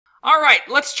Alright,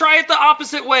 let's try it the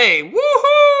opposite way.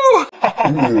 Woohoo!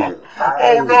 Oh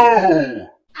no!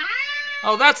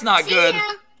 Oh, that's not good.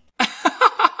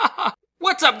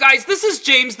 What's up, guys? This is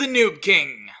James the Noob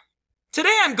King.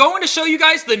 Today I'm going to show you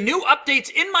guys the new updates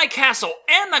in my castle,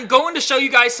 and I'm going to show you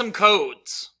guys some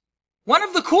codes. One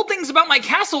of the cool things about my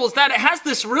castle is that it has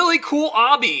this really cool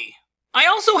obby. I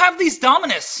also have these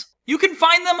Dominus. You can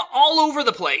find them all over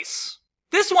the place.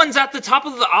 This one's at the top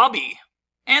of the obby.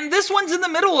 And this one's in the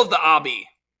middle of the obby.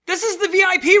 This is the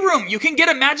VIP room. You can get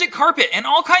a magic carpet and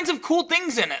all kinds of cool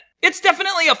things in it. It's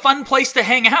definitely a fun place to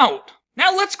hang out.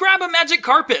 Now let's grab a magic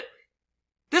carpet.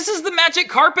 This is the magic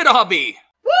carpet obby.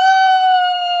 Woo!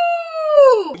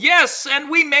 Yes, and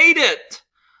we made it.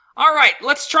 Alright,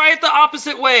 let's try it the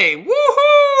opposite way.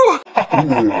 Woohoo! Oh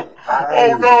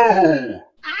no!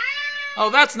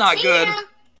 Oh, that's not good.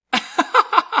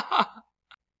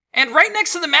 And right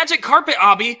next to the magic carpet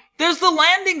obby, there's the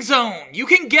landing zone. You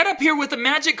can get up here with the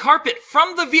magic carpet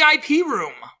from the VIP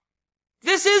room.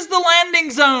 This is the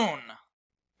landing zone.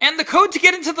 And the code to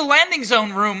get into the landing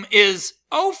zone room is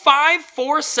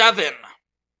 0547.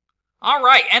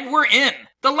 Alright, and we're in.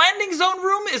 The landing zone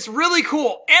room is really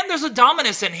cool, and there's a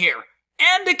Dominus in here.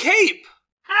 And a cape.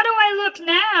 How do I look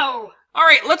now?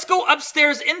 Alright, let's go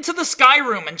upstairs into the sky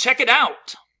room and check it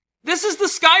out. This is the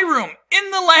sky room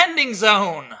in the landing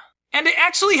zone. And it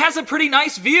actually has a pretty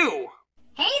nice view.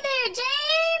 Hey there,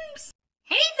 James!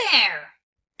 Hey there!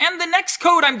 And the next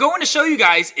code I'm going to show you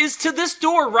guys is to this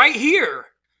door right here.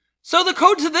 So the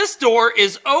code to this door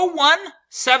is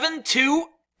 0172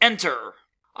 enter.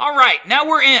 Alright, now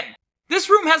we're in. This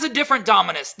room has a different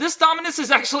Dominus. This Dominus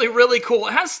is actually really cool.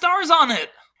 It has stars on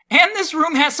it. And this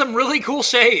room has some really cool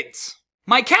shades.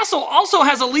 My castle also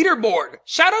has a leaderboard.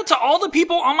 Shout out to all the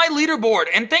people on my leaderboard,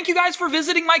 and thank you guys for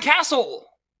visiting my castle.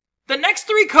 The next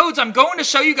 3 codes I'm going to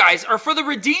show you guys are for the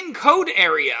redeem code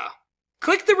area.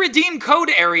 Click the redeem code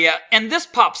area, and this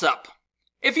pops up.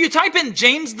 If you type in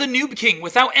James the Noob King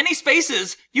without any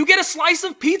spaces, you get a slice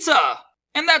of pizza.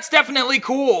 And that's definitely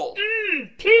cool.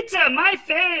 Pizza, my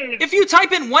fave! If you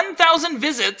type in 1,000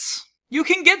 visits, you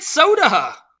can get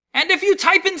soda. And if you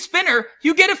type in spinner,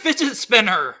 you get a fidget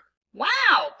spinner.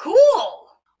 Wow, cool!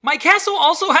 My castle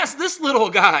also has this little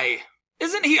guy.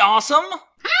 Isn't he awesome?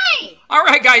 Hi!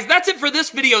 Alright guys, that's it for this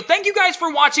video. Thank you guys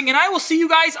for watching, and I will see you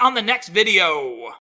guys on the next video.